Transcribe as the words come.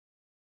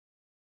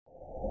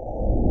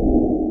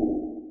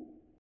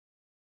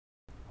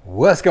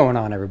What's going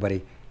on,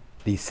 everybody?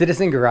 The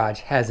Citizen Garage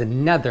has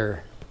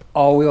another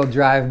all-wheel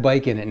drive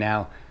bike in it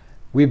now.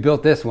 We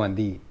built this one,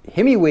 the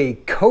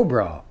Himiway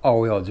Cobra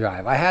all-wheel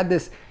drive. I had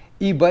this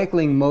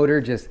e-biking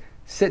motor just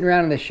sitting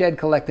around in the shed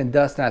collecting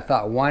dust, and I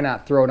thought, why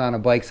not throw it on a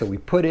bike? So we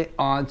put it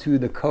onto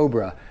the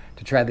Cobra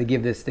to try to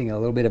give this thing a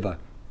little bit of a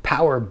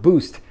power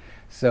boost.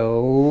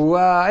 So,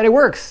 and it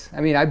works. I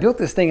mean, I built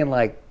this thing in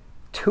like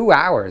 2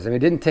 hours. I mean, it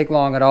didn't take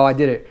long at all. I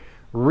did it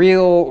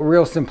real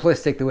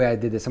simplistic the way I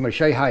did this. I'm going to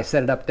show you how I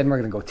set it up, then we're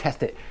going to go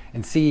test it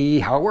and see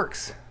how it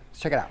works.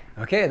 Let's check it out.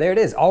 Okay, there it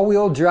is,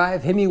 all-wheel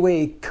drive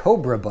Himiway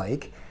Cobra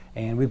bike,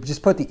 and we've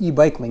just put the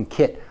e-biking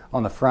kit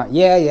on the front.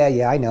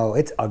 Yeah, I know,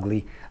 it's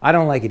ugly. I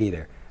don't like it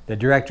either. The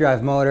direct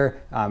drive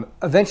motor,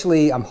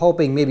 eventually I'm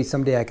hoping maybe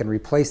someday I can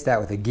replace that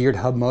with a geared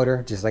hub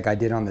motor, just like I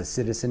did on the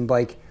Citizen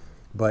bike,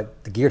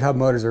 but the geared hub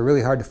motors are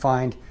really hard to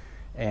find,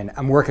 and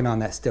I'm working on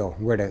that still,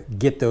 where to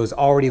get those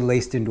already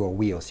laced into a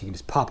wheel so you can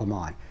just pop them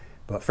on.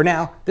 But for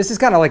now, this is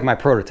kind of like my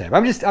prototype.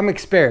 I'm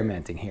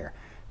experimenting here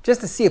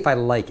just to see if I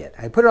like it.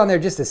 I put it on there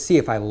just to see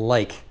if I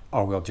like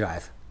all-wheel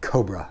drive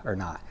Cobra or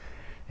not.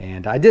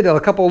 And I did a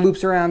couple of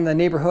loops around the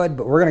neighborhood,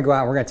 but we're gonna go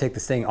out and we're gonna take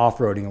this thing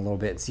off-roading a little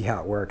bit and see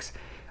how it works.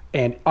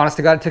 And honest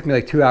to God, it took me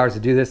like 2 hours to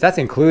do this. That's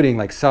including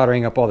like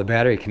soldering up all the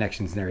battery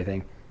connections and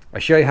everything.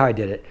 I'll show you how I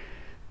did it.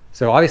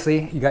 So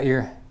obviously you got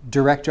your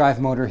direct drive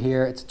motor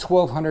here. It's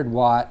 1200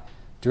 watt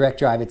direct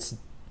drive. It's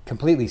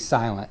completely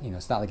silent. You know,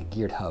 it's not like a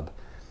geared hub.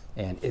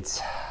 And it's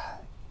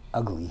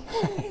ugly,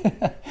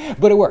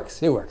 but it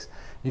works, it works.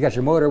 You got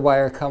your motor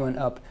wire coming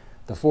up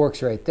the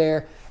forks right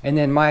there. And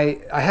then I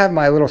have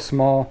my little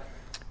small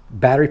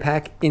battery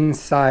pack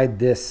inside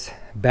this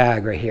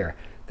bag right here.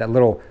 That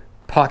little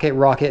pocket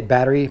rocket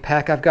battery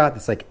pack I've got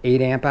that's like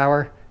 8 amp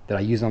hour that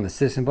I use on the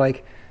Citizen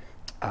bike.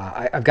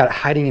 I've got it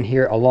hiding in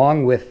here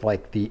along with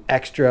like the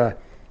extra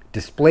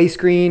display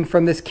screen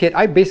from this kit.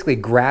 I basically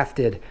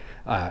grafted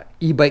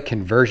e-bike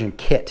conversion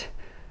kit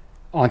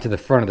onto the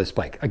front of this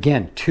bike.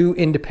 Again, 2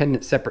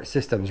 independent separate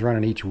systems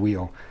running each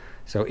wheel.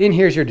 So in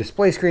here's your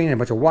display screen and a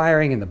bunch of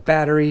wiring and the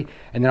battery,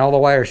 and then all the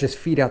wires just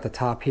feed out the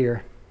top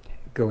here,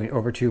 going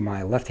over to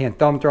my left-hand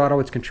thumb throttle,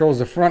 which controls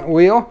the front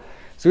wheel.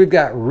 So we've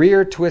got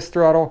rear twist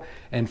throttle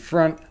and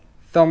front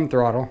thumb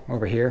throttle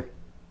over here.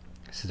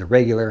 This is a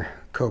regular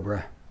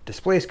Cobra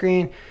display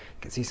screen. You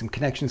can see some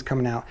connections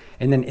coming out.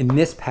 And then in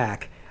this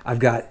pack, I've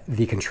got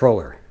the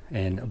controller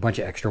and a bunch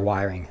of extra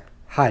wiring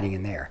hiding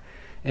in there.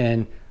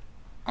 And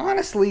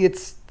honestly,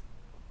 it's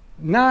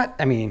not,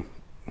 I mean,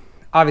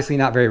 obviously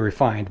not very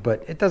refined,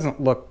 but it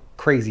doesn't look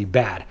crazy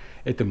bad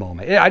at the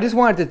moment. I just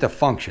wanted it to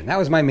function. That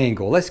was my main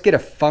goal. Let's get a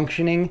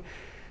functioning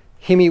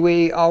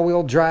Himiway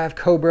all-wheel drive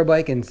Cobra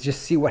bike and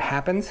just see what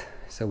happens.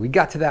 So we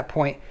got to that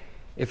point.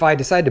 If I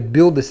decide to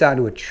build this out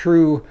to a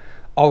true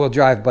all-wheel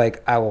drive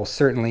bike, I will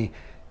certainly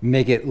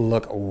make it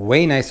look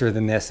way nicer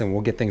than this, and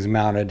we'll get things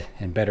mounted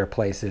in better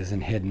places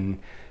and hidden.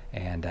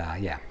 And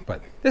yeah,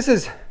 but this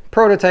is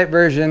prototype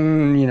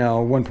version, you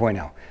know,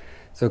 1.0.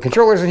 So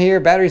controllers in here,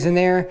 batteries in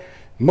there,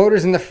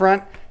 motors in the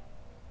front,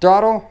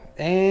 throttle,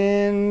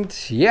 and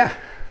yeah,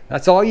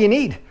 that's all you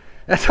need.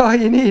 That's all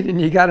you need,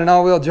 and you got an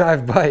all-wheel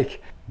drive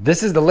bike.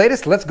 This is the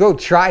latest. Let's go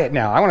try it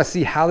now. I want to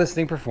see how this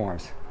thing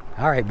performs.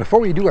 All right,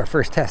 before we do our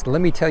first test, let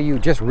me tell you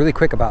just really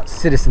quick about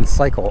Citizen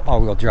Cycle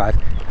all-wheel drive.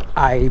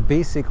 I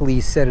basically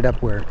set it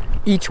up where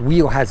each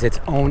wheel has its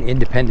own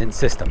independent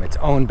system, its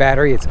own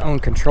battery, its own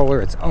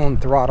controller, its own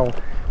throttle.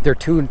 They're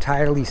 2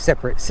 entirely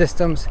separate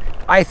systems.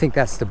 I think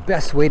that's the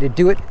best way to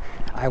do it.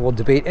 I will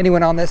debate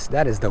anyone on this.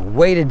 That is the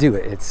way to do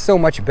it. It's so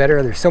much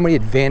better. There's so many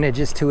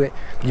advantages to it.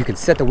 You can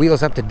set the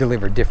wheels up to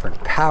deliver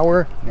different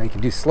power. You know, you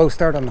can do slow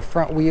start on the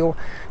front wheel.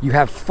 You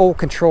have full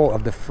control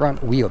of the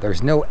front wheel.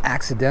 There's no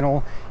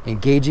accidental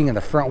engaging in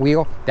the front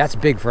wheel. That's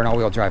big for an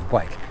all-wheel drive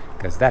bike,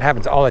 because that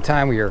happens all the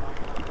time where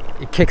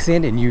it kicks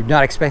in and you're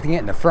not expecting it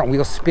and the front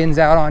wheel spins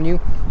out on you.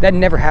 That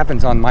never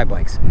happens on my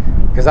bikes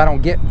because I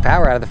don't get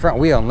power out of the front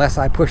wheel unless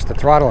I push the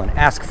throttle and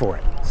ask for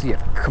it. So you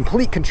have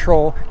complete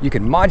control. You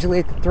can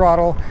modulate the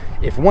throttle.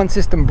 If one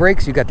system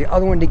breaks, you got the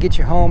other one to get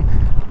you home.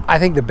 I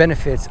think the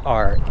benefits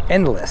are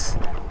endless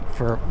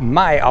for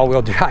my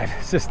all-wheel drive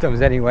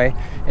systems anyway.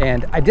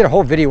 And I did a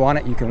whole video on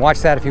it. You can watch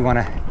that if you want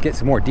to get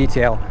some more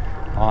detail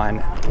on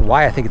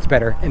why I think it's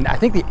better. And I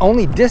think the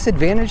only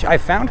disadvantage I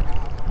found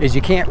is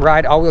you can't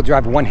ride all-wheel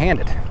drive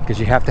one-handed because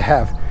you have to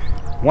have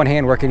one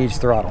hand working each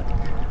throttle.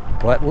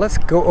 But let's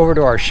go over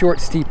to our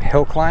short, steep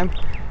hill climb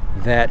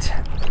that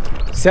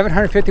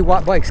 750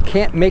 watt bikes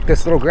can't make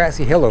this little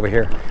grassy hill over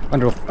here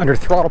under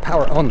throttle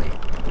power only,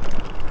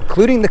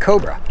 including the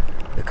Cobra.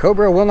 The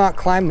Cobra will not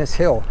climb this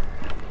hill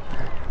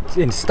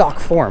in stock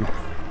form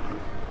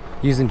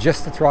using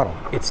just the throttle.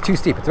 It's too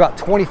steep. It's about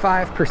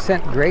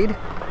 25% grade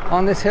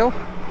on this hill.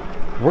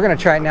 We're gonna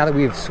try it now that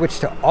we've switched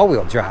to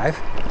all-wheel drive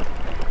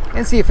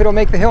and see if it'll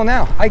make the hill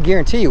now. I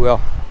guarantee you will.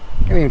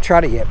 I haven't even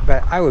tried it yet,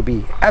 but I would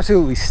be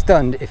absolutely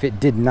stunned if it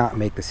did not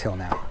make this hill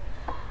now.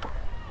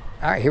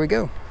 All right, here we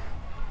go.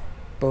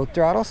 Both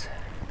throttles.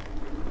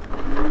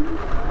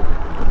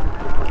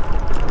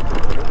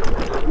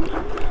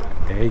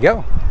 There you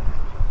go.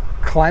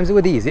 climbs it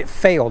with ease. It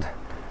failed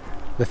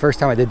the first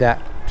time I did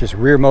that, just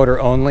rear motor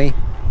only,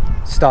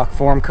 stock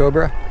form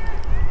Cobra.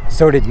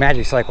 So did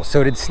Magic Cycle,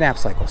 so did Snap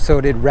Cycle, so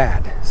did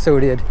Rad,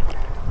 so did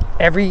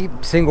every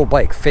single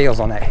bike fails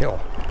on that hill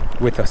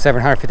with a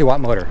 750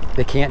 watt motor.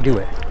 They can't do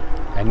it.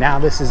 And now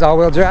this is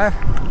all-wheel drive,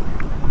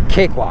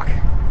 cakewalk.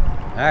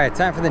 All right,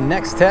 time for the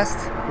next test.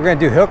 We're gonna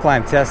do hill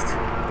climb test.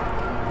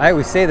 I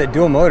always say that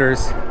dual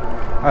motors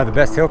are the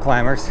best hill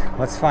climbers.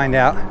 Let's find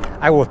out.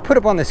 I will put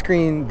up on the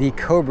screen the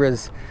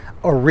Cobra's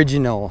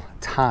original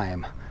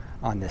time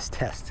on this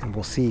test, and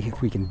we'll see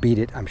if we can beat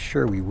it. I'm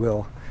sure we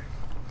will.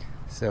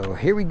 So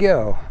here we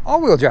go.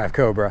 All-wheel drive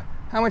Cobra.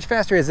 How much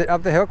faster is it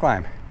up the hill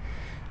climb?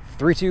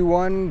 3, 2,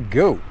 1,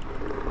 go.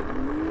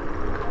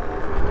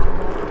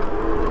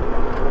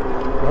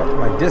 Oh,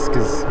 my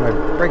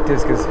brake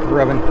disc is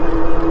rubbing.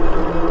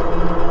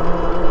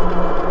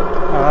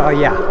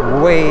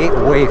 Yeah,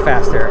 way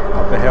faster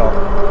up the hill.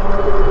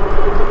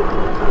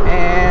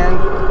 And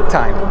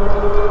time.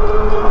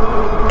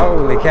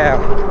 Holy cow.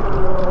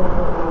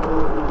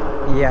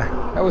 Yeah,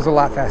 that was a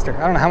lot faster.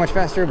 I don't know how much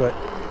faster, but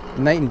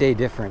night and day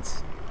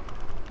difference.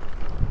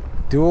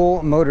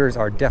 Dual motors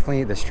are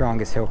definitely the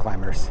strongest hill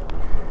climbers.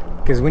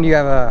 Because when you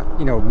have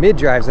mid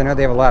drives, I know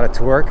they have a lot of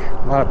torque,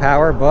 a lot of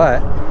power,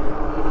 but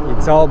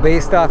it's all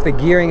based off the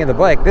gearing of the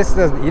bike.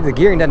 The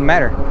gearing doesn't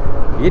matter.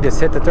 You just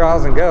hit the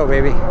throttles and go,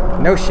 baby.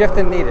 No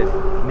shifting needed.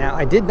 Now,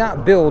 I did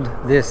not build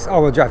this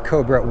all-wheel drive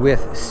Cobra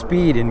with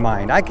speed in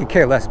mind. I could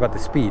care less about the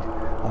speed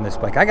on this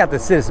bike. I got the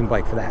Citizen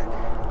bike for that.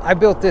 I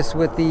built this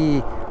with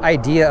the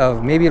idea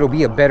of maybe it'll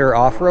be a better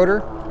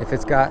off-roader if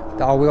it's got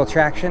the all-wheel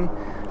traction.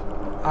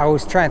 I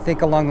was trying to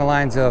think along the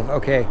lines of,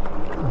 okay,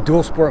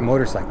 dual sport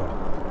motorcycle.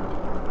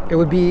 It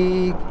would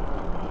be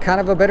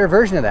kind of a better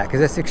version of that because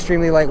it's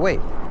extremely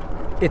lightweight.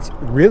 It's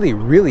really,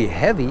 really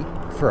heavy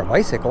for a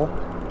bicycle,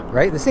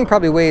 right? This thing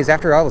probably weighs,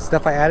 after all the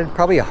stuff I added,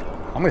 probably,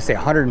 I'm gonna say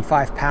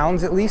 105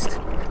 pounds at least.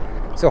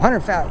 So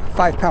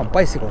 105 pound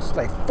bicycle is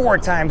like 4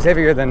 times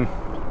heavier than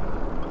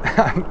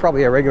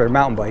probably a regular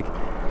mountain bike.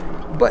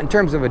 But in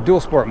terms of a dual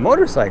sport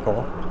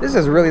motorcycle, this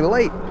is really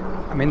light.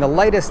 I mean, the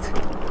lightest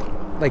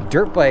like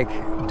dirt bike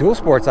dual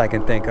sports I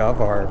can think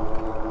of are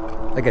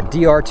like a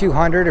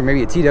DR200 or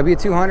maybe a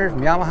TW200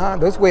 from Yamaha.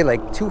 Those weigh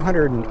like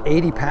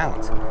 280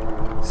 pounds.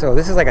 So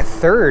this is like a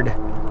third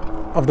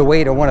of the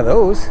weight of one of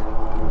those.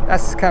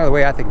 That's kind of the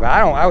way I think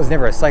about it. I was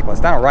never a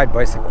cyclist. I don't ride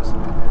bicycles,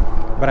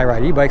 but I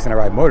ride e-bikes and I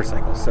ride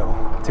motorcycles. So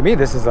to me,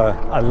 this is a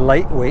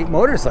lightweight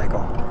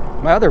motorcycle.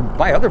 My other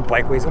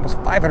bike weighs almost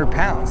 500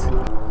 pounds.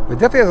 But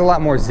definitely has a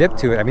lot more zip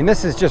to it. I mean,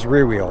 this is just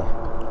rear wheel.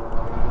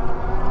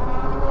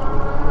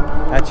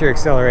 That's your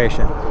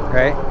acceleration,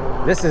 right?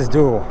 This is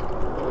dual.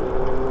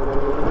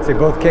 So they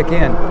both kick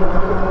in.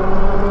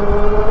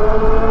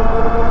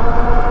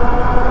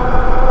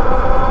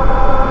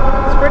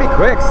 It's pretty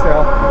quick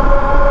still.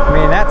 I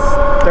mean, that's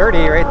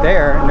 30 right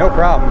there, no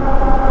problem.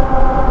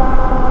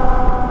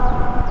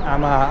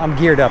 I'm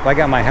geared up. I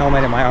got my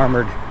helmet and my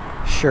armored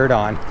shirt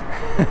on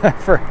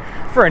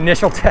for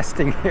initial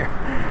testing here.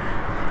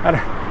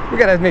 We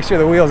gotta make sure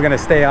the wheel's gonna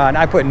stay on.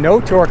 I put no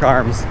torque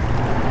arms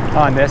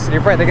on this, and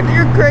you're probably thinking,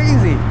 you're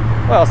crazy.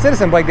 Well,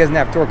 Citizen bike doesn't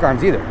have torque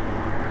arms either.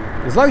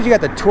 As long as you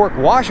got the torque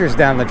washers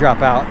down the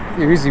dropout,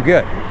 you're usually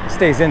good. It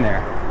stays in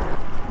there.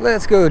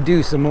 Let's go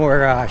do some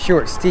more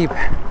short, steep,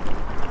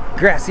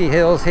 grassy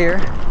hills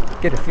here.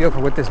 Get a feel for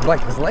what this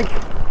bike is like.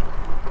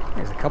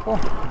 There's a couple.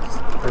 Just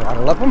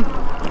throttle up them.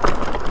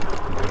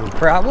 No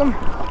problem.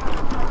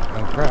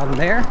 No problem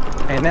there.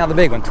 And now the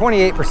big one,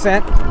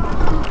 28%.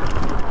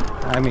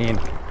 I mean,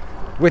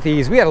 with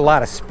ease. We had a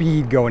lot of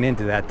speed going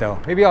into that though.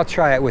 Maybe I'll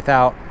try it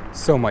without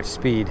so much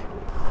speed.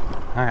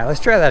 All right, let's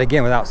try that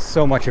again without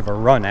so much of a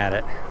run at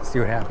it. Let's see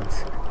what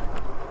happens.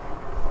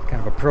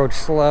 Kind of approach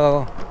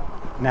slow.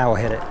 Now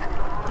we'll hit it.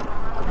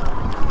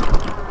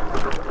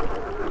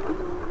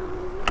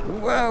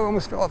 Whoa,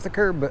 almost fell off the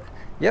curb, but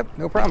yep,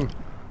 no problem.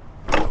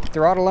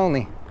 Throttle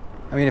only.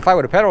 I mean, if I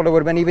would have pedaled, it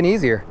would have been even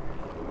easier.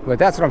 But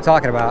that's what I'm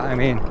talking about. I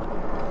mean,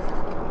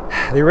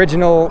 the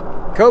original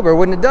Cobra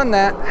wouldn't have done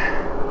that.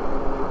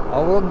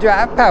 All-wheel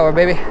drive power,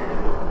 baby.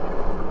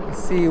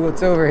 Let's see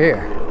what's over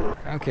here.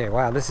 Okay,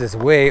 wow, this is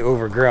way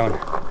overgrown.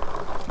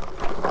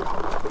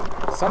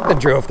 Something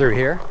drove through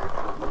here.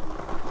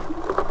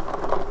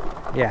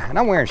 Yeah, and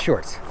I'm wearing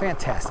shorts.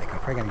 Fantastic. I'm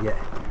probably gonna get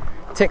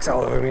ticks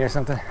all over me or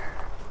something.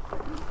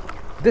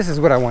 This is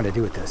what I want to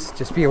do with this.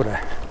 Just be able to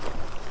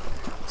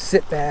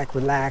sit back,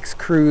 relax,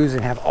 cruise,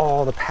 and have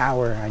all the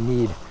power I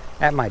need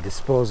at my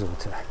disposal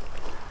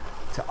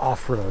to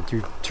off-road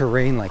through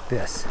terrain like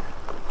this.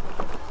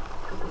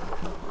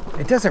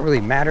 It doesn't really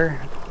matter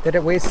that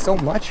it weighs so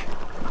much.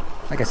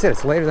 Like I said,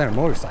 it's lighter than a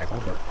motorcycle,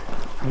 but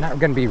I'm not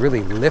going to be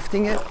really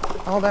lifting it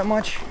all that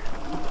much.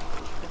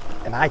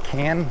 And I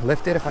can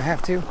lift it if I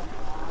have to.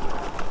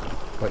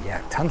 But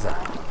yeah, tons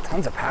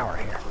of power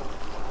here.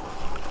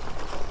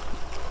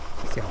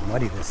 See how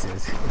muddy this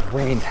is. It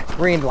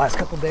rained the last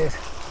couple of days.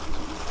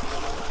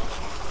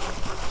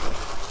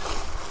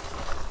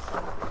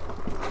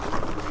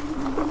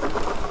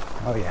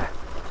 Oh yeah.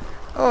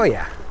 Oh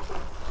yeah.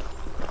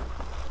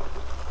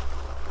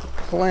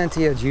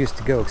 plenty of juice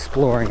to go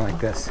exploring like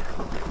this.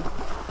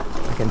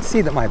 I can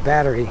see that my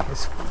battery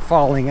is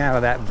falling out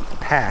of that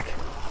pack.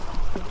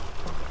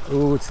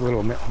 Ooh, it's a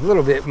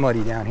little bit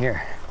muddy down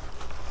here.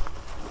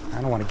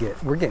 I don't want to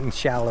we're getting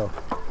shallow.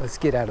 Let's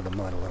get out of the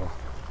mud a little.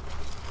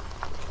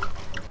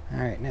 All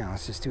right, now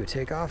let's just do a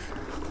takeoff.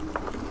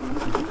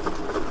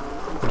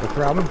 No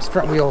problem. This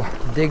front wheel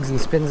digs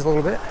and spins a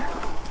little bit.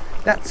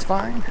 That's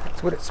fine.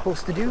 That's what it's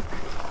supposed to do.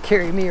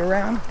 Carry me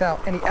around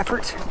without any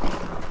effort.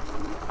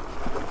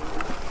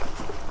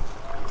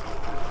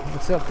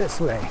 What's up this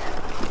way?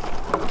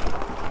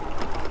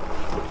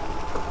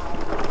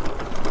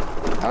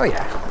 Oh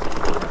yeah.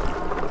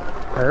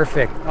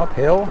 Perfect.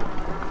 Uphill.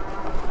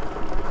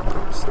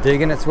 Just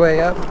digging its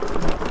way up.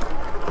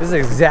 This is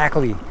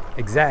exactly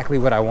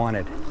what I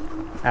wanted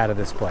out of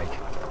this bike.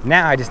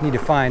 Now I just need to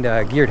find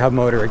a geared hub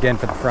motor again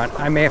for the front.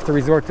 I may have to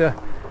resort to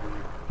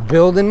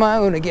building my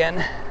own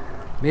again.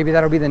 Maybe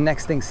that'll be the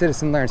next thing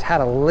Citizen learns, how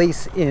to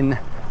lace in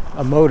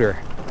a motor.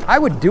 I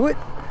would do it.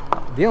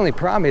 The only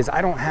problem is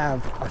I don't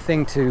have a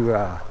thing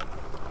to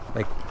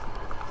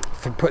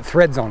put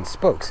threads on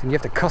spokes, and you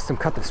have to custom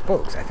cut the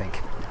spokes, I think.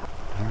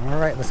 All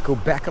right, let's go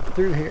back up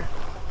through here.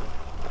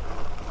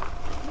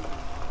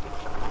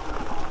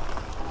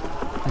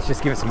 Let's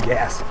just give it some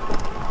gas.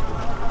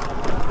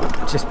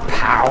 It just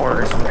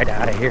powers right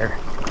out of here.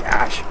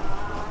 Gosh,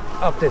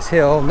 up this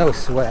hill, no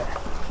sweat.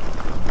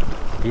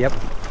 Yep,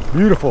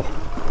 beautiful.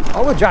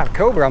 All-wheel drive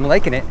Cobra, I'm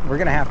liking it. We're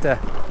gonna have to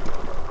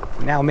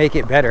now make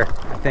it better,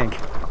 I think.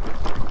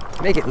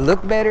 Make it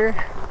look better,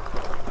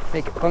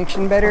 make it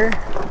function better.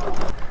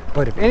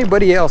 But if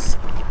anybody else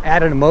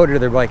added a motor to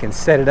their bike and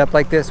set it up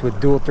like this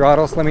with dual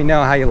throttles, let me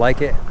know how you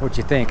like it, what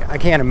you think. I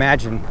can't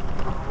imagine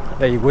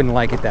that you wouldn't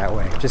like it that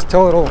way. Just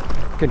total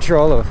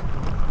control of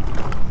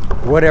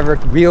whatever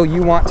wheel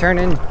you want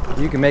turning,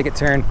 you can make it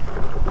turn.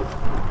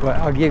 But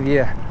I'll give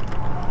you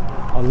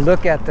a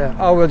look at the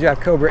all-wheel drive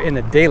Cobra in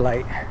the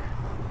daylight.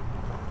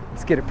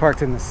 Let's get it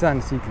parked in the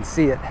sun so you can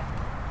see it.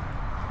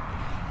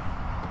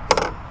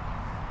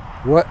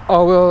 What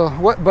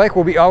bike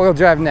will be all-wheel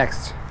drive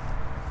next?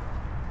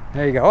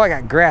 There you go. Oh, I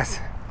got grass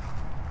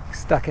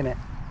stuck in it.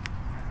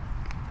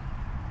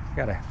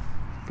 Gotta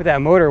put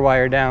that motor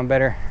wire down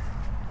better.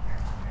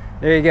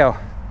 There you go.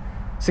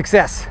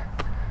 Success.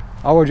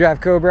 All-wheel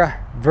drive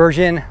Cobra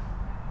version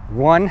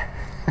 1.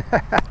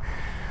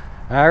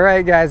 All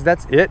right, guys,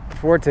 that's it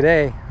for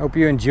today. Hope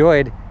you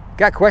enjoyed.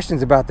 Got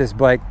questions about this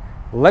bike?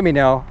 Let me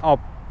know.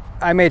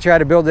 I may try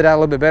to build it out a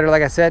little bit better,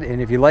 like I said.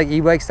 And if you like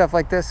e-bike stuff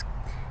like this,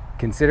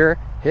 consider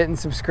hitting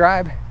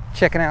subscribe,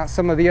 checking out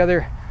some of the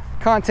other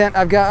content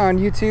I've got on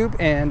YouTube,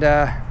 and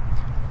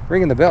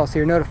ringing the bell so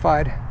you're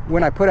notified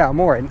when I put out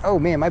more. And oh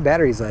man, my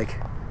battery's like,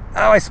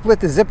 oh, I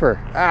split the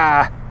zipper.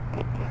 Ah,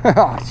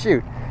 oh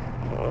shoot.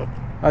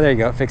 Oh, there you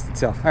go, it fixed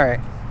itself. All right,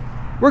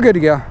 we're good to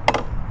go.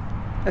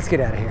 Let's get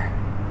out of here.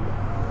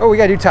 Oh, we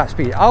gotta do top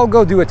speed. I'll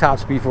go do a top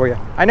speed for you.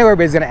 I know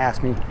everybody's gonna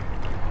ask me,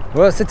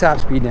 what's the top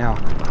speed now?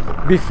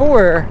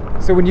 Before,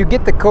 so when you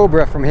get the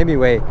Cobra from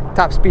Himiway,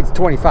 top speed's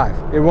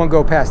 25. It won't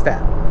go past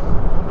that.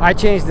 I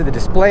changed the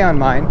display on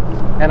mine,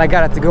 and I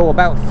got it to go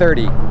about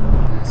 30.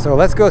 So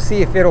let's go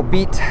see if it'll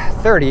beat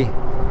 30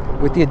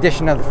 with the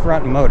addition of the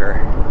front motor.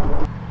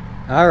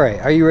 All right,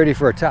 are you ready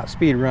for a top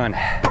speed run?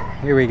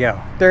 Here we go.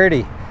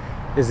 30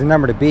 is the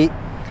number to beat.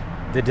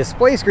 The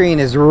display screen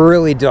is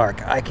really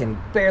dark. I can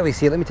barely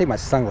see it. Let me take my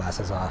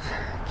sunglasses off.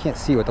 Can't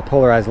see with the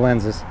polarized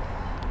lenses.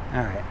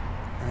 All right,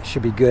 that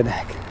should be good.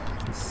 I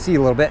can see a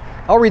little bit.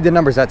 I'll read the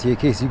numbers out to you in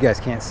case you guys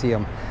can't see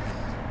them.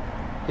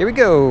 Here we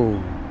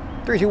go.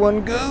 3, 2,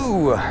 1,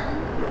 go.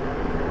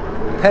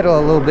 Pedal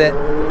a little bit,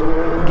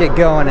 get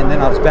going, and then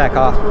I'll just back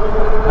off.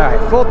 All right,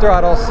 full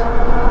throttles.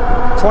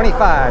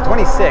 25,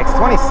 26,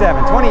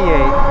 27, 28,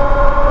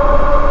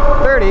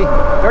 30,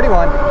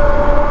 31,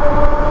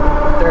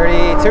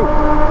 32,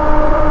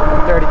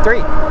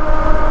 33,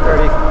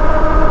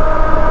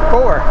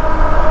 34,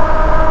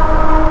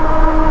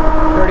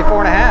 34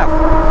 and a half,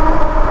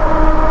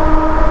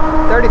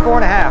 34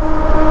 and a half.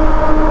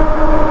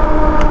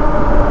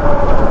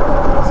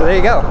 So there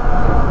you go.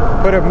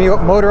 Put a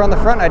motor on the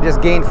front, I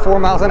just gained 4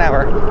 miles an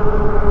hour.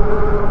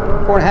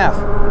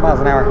 4.5 miles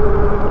an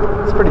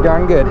hour. It's pretty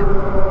darn good.